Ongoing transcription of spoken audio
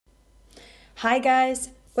Hi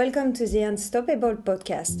guys, welcome to the Unstoppable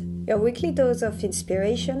Podcast, your weekly dose of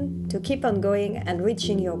inspiration to keep on going and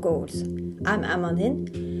reaching your goals. I'm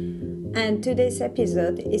Amandine, and today's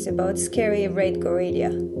episode is about scary red gorilla.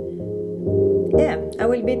 I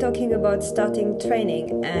will be talking about starting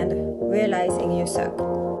training and realizing you suck.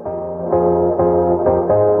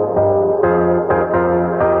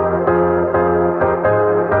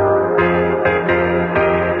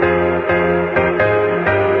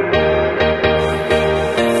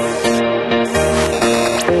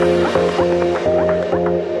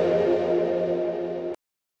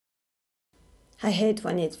 I hate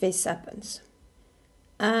when this happens.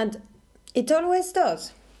 And it always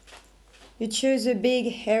does. You choose a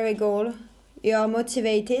big, hairy goal, you are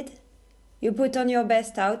motivated, you put on your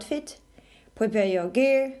best outfit, prepare your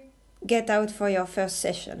gear, get out for your first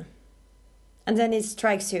session. And then it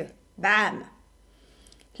strikes you. Bam!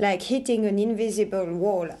 Like hitting an invisible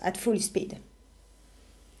wall at full speed.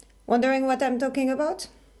 Wondering what I'm talking about?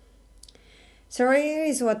 So here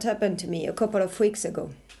is what happened to me a couple of weeks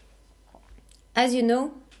ago. As you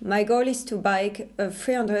know, my goal is to bike a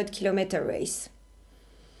 300-kilometer race.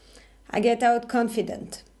 I get out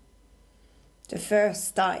confident. The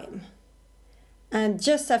first time. And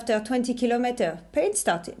just after 20 kilometers, pain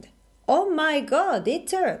started. Oh my God, it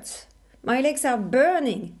hurts. My legs are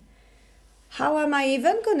burning. How am I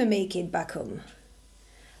even going to make it back home?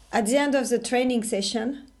 At the end of the training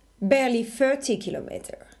session, barely 30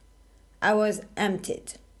 kilometers. I was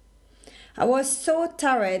emptied. I was so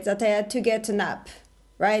tired that I had to get a nap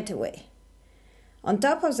right away. On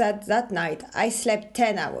top of that night, I slept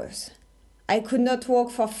 10 hours. I could not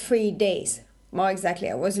walk for 3 days. More exactly,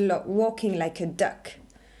 I was walking like a duck.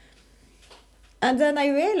 And then I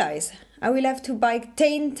realized I will have to bike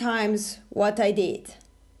 10 times what I did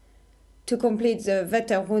to complete the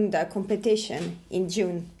Wetterrunde competition in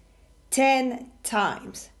June. 10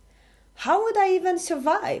 times. How would I even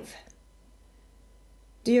survive?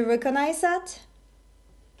 Do you recognize that?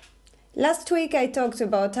 Last week I talked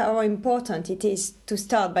about how important it is to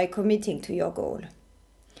start by committing to your goal.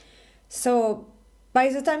 So, by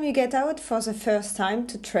the time you get out for the first time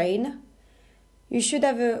to train, you should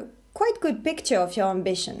have a quite good picture of your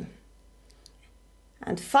ambition.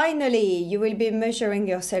 And finally, you will be measuring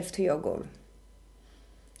yourself to your goal.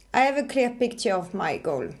 I have a clear picture of my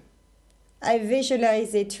goal. I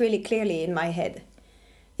visualize it really clearly in my head.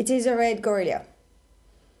 It is a red gorilla.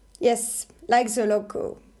 Yes, like the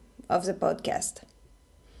logo of the podcast.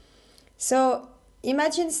 So,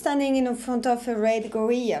 imagine standing in front of a red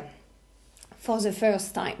gorilla for the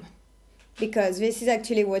first time. Because this is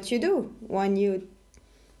actually what you do when you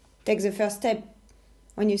take the first step,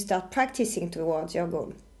 when you start practicing towards your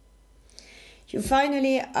goal. You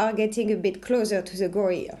finally are getting a bit closer to the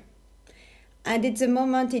gorilla. And it's the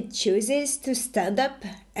moment it chooses to stand up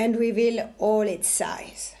and reveal all its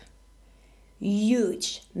size.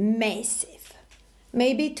 Huge, massive,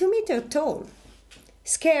 maybe 2 meters tall,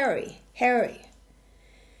 scary, hairy.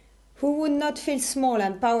 Who would not feel small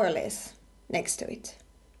and powerless next to it?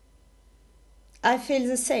 I feel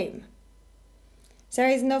the same. There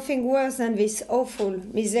is nothing worse than this awful,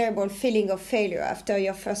 miserable feeling of failure after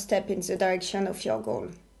your first step in the direction of your goal.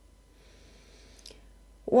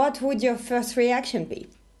 What would your first reaction be?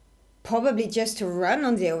 Probably just to run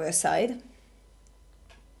on the other side.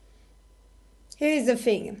 Here is the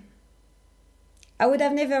thing. I would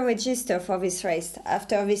have never registered for this race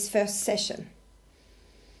after this first session.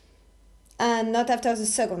 And not after the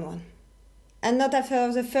second one. And not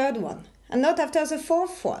after the third one. And not after the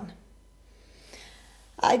fourth one.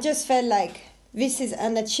 I just felt like this is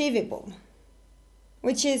unachievable.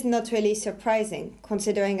 Which is not really surprising,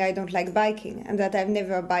 considering I don't like biking and that I've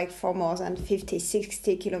never biked for more than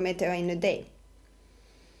 50-60 kilometers in a day.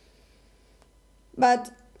 But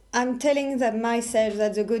I'm telling myself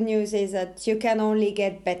that the good news is that you can only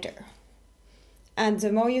get better. And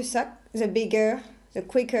the more you suck, the bigger, the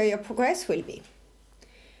quicker your progress will be.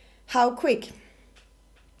 How quick?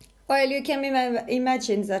 Well, you can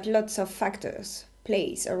imagine that lots of factors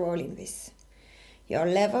plays a role in this. Your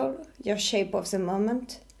level, your shape of the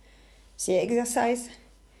moment, the exercise.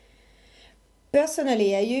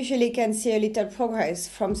 Personally, I usually can see a little progress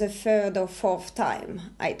from the third or fourth time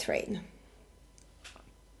I train.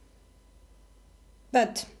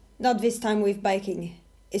 But not this time with biking.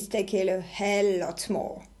 It's taking a hell lot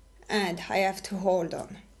more, and I have to hold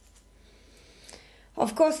on.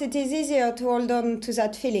 Of course, it is easier to hold on to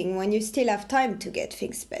that feeling when you still have time to get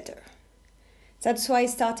things better. That's why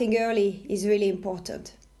starting early is really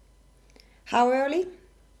important. How early?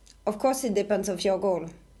 Of course, it depends on your goal.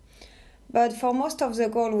 But for most of the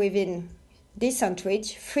goal within decent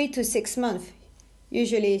reach, 3 to 6 months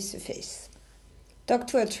usually suffice. Talk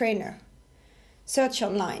to a trainer. Search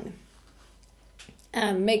online.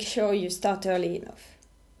 And make sure you start early enough.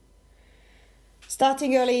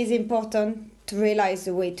 Starting early is important to realize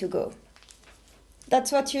the way to go.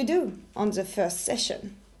 That's what you do on the first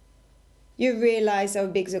session. You realize how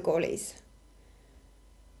big the goal is.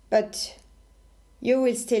 But you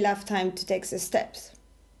will still have time to take the steps.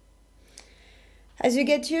 As you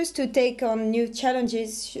get used to take on new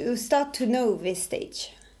challenges, you start to know this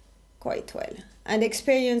stage quite well. And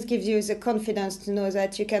experience gives you the confidence to know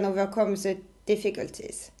that you can overcome the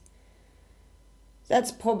difficulties.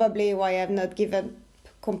 That's probably why I have not given up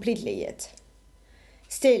completely yet.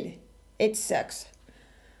 Still, it sucks.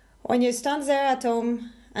 When you stand there at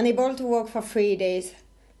home, unable to walk for 3 days,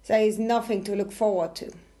 there is nothing to look forward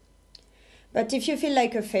to. But if you feel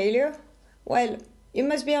like a failure, well, you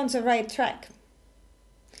must be on the right track.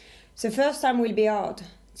 The first time will be hard,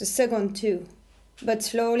 the second too, but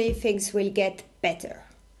slowly things will get better.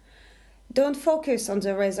 Don't focus on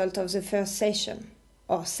the result of the first session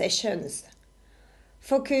or sessions.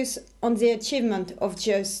 Focus on the achievement of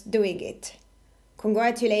just doing it.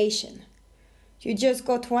 Congratulations! You just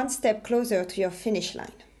got one step closer to your finish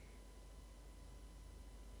line.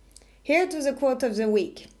 Here to the quote of the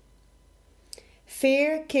week.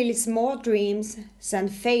 Fear kills more dreams than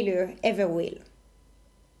failure ever will.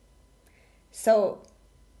 So,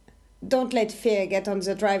 don't let fear get on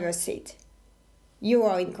the driver's seat. You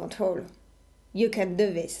are in control. You can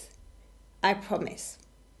do this. I promise.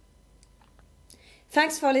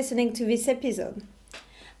 Thanks for listening to this episode.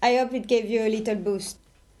 I hope it gave you a little boost.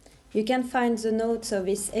 You can find the notes of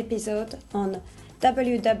this episode on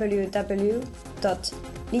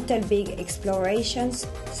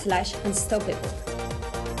www.littlebigexplorations.com/unstoppable.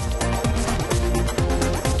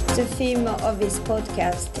 The theme of this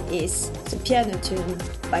podcast is The Piano Tune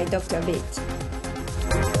by Dr. Beat.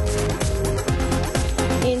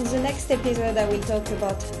 In the next episode, I will talk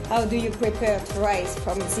about how do you prepare to rise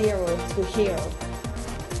from zero to hero.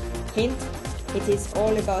 Hint, it is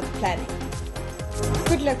all about planning.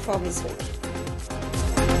 Good luck for this week.